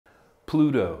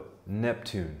Pluto,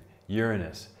 Neptune,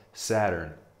 Uranus,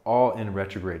 Saturn, all in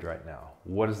retrograde right now.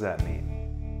 What does that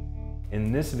mean?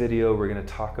 In this video, we're going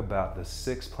to talk about the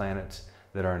 6 planets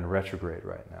that are in retrograde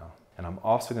right now. And I'm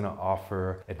also going to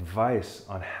offer advice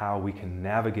on how we can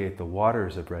navigate the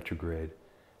waters of retrograde,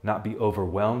 not be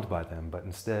overwhelmed by them, but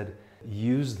instead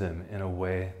use them in a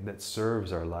way that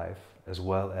serves our life as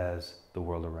well as the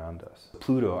world around us.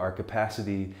 Pluto, our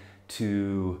capacity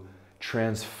to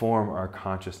transform our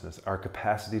consciousness, our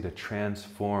capacity to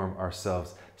transform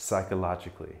ourselves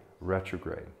psychologically,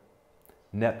 retrograde.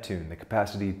 Neptune, the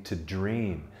capacity to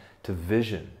dream, to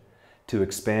vision, to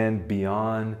expand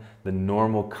beyond the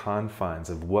normal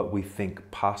confines of what we think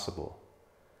possible,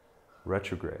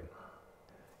 retrograde.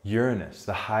 Uranus,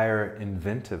 the higher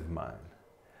inventive mind,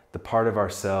 the part of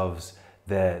ourselves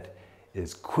that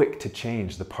is quick to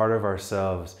change, the part of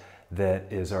ourselves that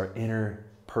is our inner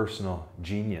personal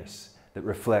genius that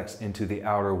reflects into the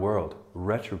outer world,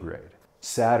 retrograde.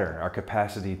 Saturn, our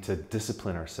capacity to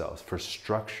discipline ourselves for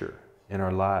structure in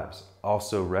our lives,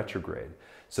 also retrograde.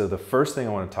 So the first thing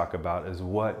I want to talk about is,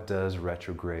 what does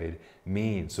retrograde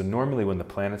mean? So normally when the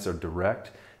planets are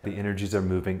direct, the energies are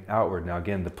moving outward. Now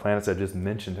again, the planets I just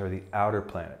mentioned are the outer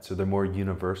planets, so they're more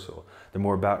universal. They're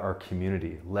more about our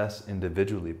community, less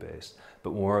individually based,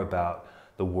 but more about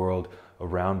the world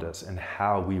around us and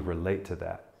how we relate to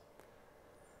that.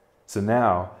 So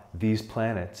now these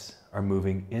planets are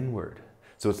moving inward.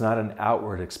 So it's not an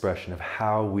outward expression of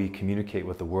how we communicate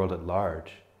with the world at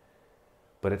large,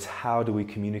 but it's how do we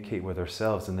communicate with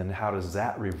ourselves, and then how does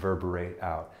that reverberate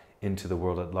out into the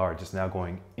world at large. It's now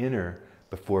going inner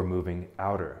before moving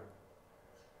outer.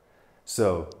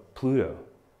 So Pluto,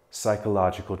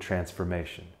 psychological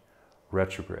transformation,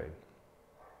 retrograde.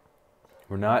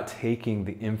 We're not taking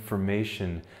the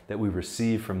information that we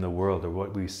receive from the world or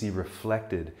what we see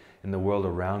reflected in the world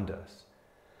around us,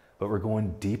 but we're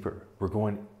going deeper. We're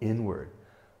going inward.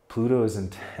 Pluto is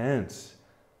intense.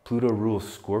 Pluto rules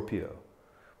Scorpio.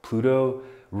 Pluto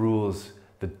rules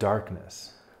the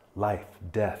darkness, life,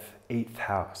 death, 8th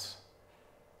house.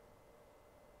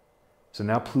 So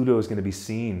now Pluto is going to be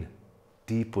seen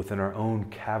deep within our own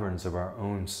caverns of our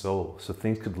own soul. So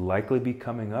things could likely be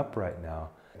coming up right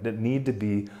now that need to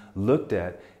be looked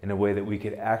at in a way that we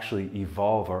could actually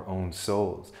evolve our own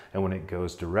souls. And when it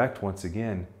goes direct, once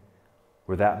again,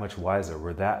 we're that much wiser.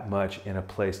 We're that much in a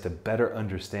place to better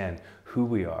understand who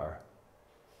we are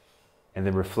and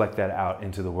then reflect that out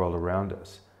into the world around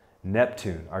us.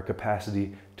 Neptune, our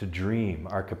capacity to dream,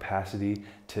 our capacity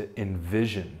to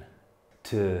envision,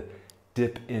 to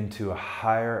dip into a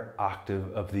higher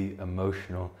octave of the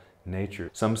emotional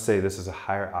nature. Some say this is a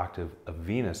higher octave of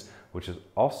Venus, which is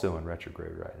also in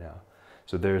retrograde right now.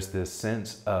 So there's this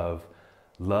sense of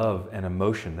love and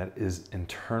emotion that is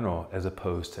internal as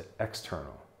opposed to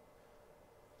external.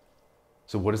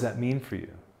 So what does that mean for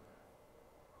you?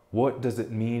 What does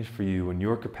it mean for you when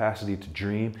your capacity to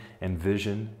dream and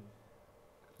vision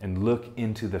and look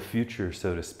into the future,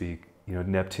 so to speak? You know,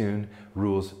 Neptune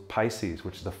rules Pisces,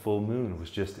 which the full moon was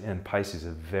just in. Pisces,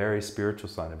 a very spiritual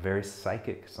sign, a very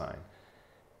psychic sign.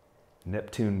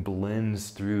 Neptune blends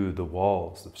through the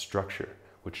walls of structure,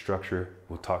 which structure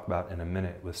we'll talk about in a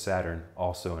minute with Saturn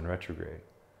also in retrograde.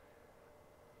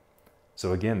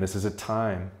 So again, this is a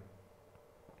time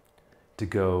to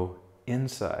go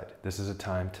inside. This is a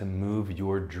time to move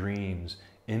your dreams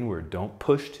inward. Don't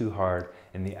push too hard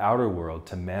in the outer world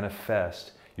to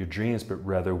manifest your dreams, but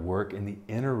rather work in the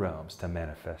inner realms to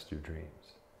manifest your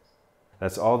dreams.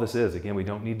 That's all this is. Again, we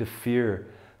don't need to fear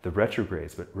the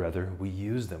retrogrades, but rather we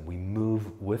use them, we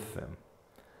move with them.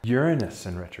 Uranus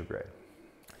in retrograde,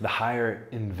 the higher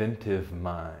inventive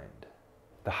mind,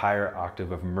 the higher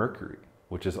octave of Mercury,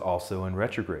 which is also in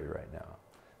retrograde right now.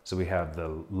 So we have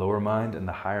the lower mind and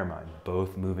the higher mind,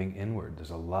 both moving inward.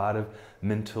 There's a lot of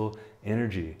mental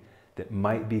energy that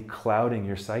might be clouding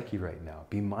your psyche right now.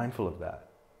 Be mindful of that.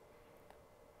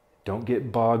 Don't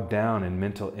get bogged down in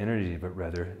mental energy, but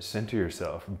rather center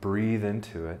yourself, breathe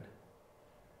into it.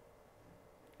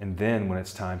 And then when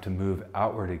it's time to move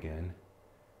outward again,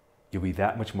 you'll be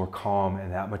that much more calm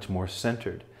and that much more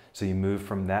centered. So you move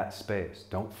from that space.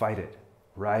 Don't fight it,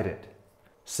 ride it.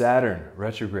 Saturn,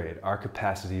 retrograde, our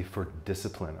capacity for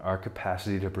discipline, our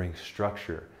capacity to bring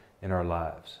structure in our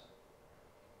lives.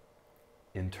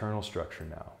 Internal structure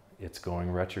now, it's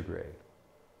going retrograde.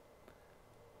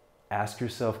 Ask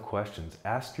yourself questions.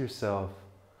 Ask yourself,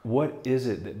 what is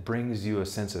it that brings you a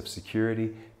sense of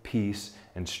security, peace,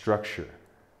 and structure?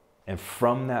 And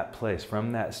from that place,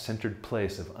 from that centered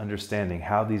place of understanding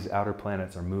how these outer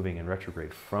planets are moving in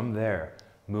retrograde, from there,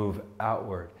 move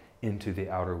outward into the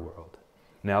outer world.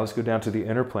 Now let's go down to the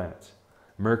inner planets.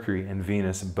 Mercury and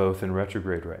Venus both in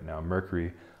retrograde right now.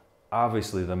 Mercury,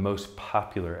 obviously the most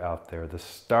popular out there, the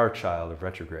star child of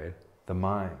retrograde, the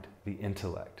mind, the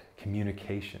intellect,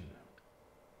 communication.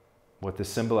 What this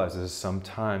symbolizes is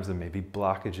sometimes there may be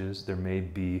blockages, there may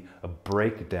be a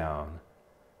breakdown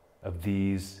of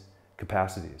these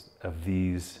capacities, of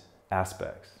these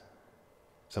aspects.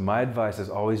 So my advice is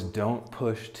always don't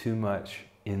push too much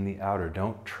in the outer.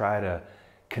 Don't try to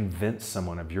convince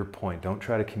someone of your point. Don't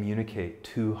try to communicate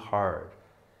too hard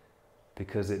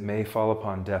because it may fall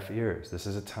upon deaf ears. This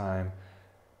is a time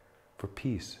for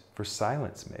peace, for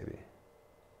silence maybe.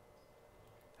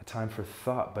 A time for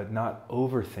thought, but not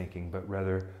overthinking, but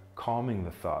rather calming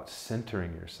the thoughts,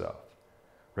 centering yourself.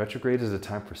 Retrograde is a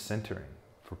time for centering,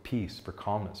 for peace, for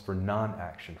calmness, for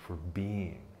non-action, for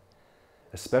being.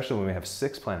 Especially when we have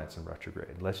 6 planets in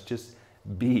retrograde. Let's just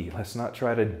be. Let's not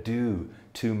try to do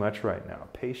too much right now.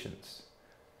 Patience.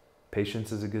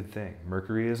 Patience is a good thing.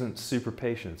 Mercury isn't super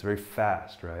patient. It's very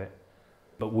fast, right?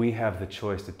 But we have the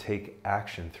choice to take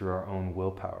action through our own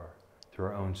willpower, through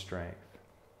our own strength.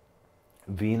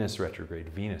 Venus retrograde.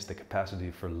 Venus, the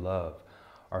capacity for love,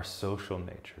 our social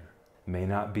nature. May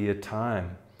not be a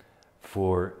time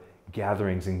for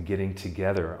gatherings and getting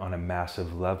together on a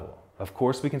massive level. Of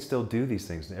course, we can still do these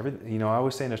things. I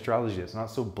always say in astrology, it's not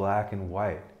so black and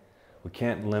white. We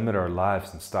can't limit our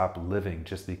lives and stop living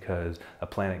just because a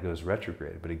planet goes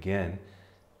retrograde. But again,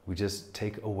 we just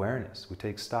take awareness. We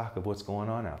take stock of what's going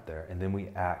on out there, and then we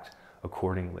act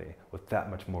accordingly with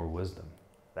that much more wisdom.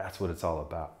 That's what it's all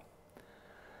about.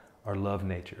 Our love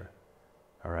nature,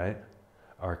 all right?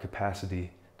 Our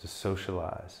capacity to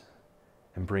socialize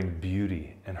and bring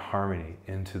beauty and harmony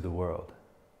into the world.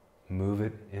 Move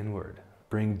it inward.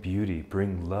 Bring beauty,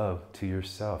 bring love to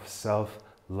yourself.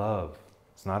 Self-love.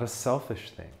 It's not a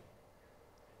selfish thing.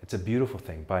 It's a beautiful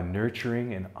thing. By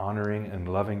nurturing and honoring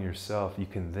and loving yourself, you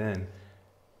can then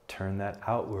turn that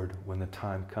outward when the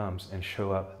time comes and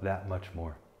show up that much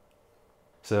more.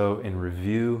 So in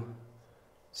review,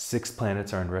 6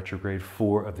 planets are in retrograde,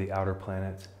 4 of the outer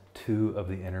planets, 2 of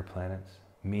the inner planets,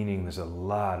 meaning there's a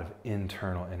lot of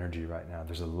internal energy right now.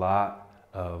 There's a lot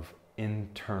of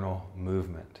internal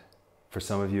movement. For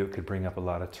some of you, it could bring up a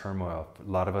lot of turmoil. A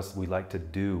lot of us, we like to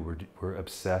do. We're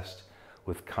obsessed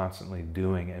with constantly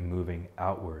doing and moving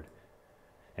outward.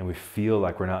 And we feel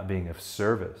like we're not being of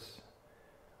service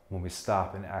when we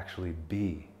stop and actually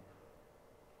be.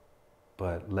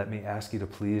 But let me ask you to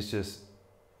please just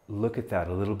look at that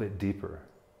a little bit deeper.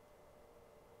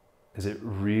 Is it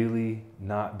really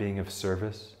not being of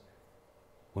service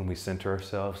when we center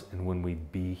ourselves and when we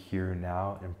be here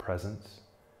now in presence?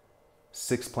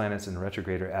 6 planets in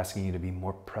retrograde are asking you to be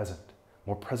more present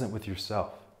with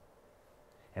yourself.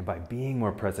 And by being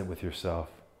more present with yourself,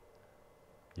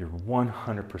 you're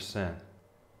 100%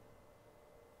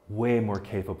 way more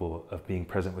capable of being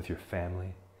present with your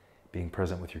family, being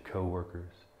present with your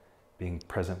coworkers, being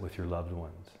present with your loved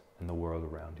ones and the world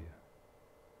around you.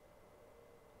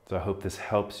 So I hope this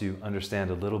helps you understand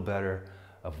a little better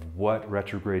of what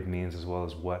retrograde means, as well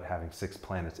as what having 6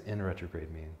 planets in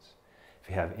retrograde means. If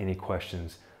you have any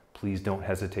questions, please don't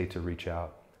hesitate to reach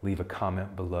out. Leave a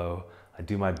comment below. I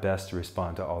do my best to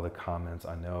respond to all the comments.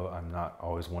 I know I'm not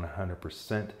always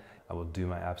 100%. I will do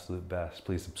my absolute best.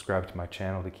 Please subscribe to my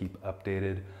channel to keep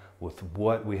updated with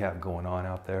what we have going on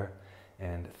out there.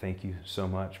 And thank you so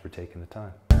much for taking the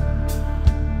time.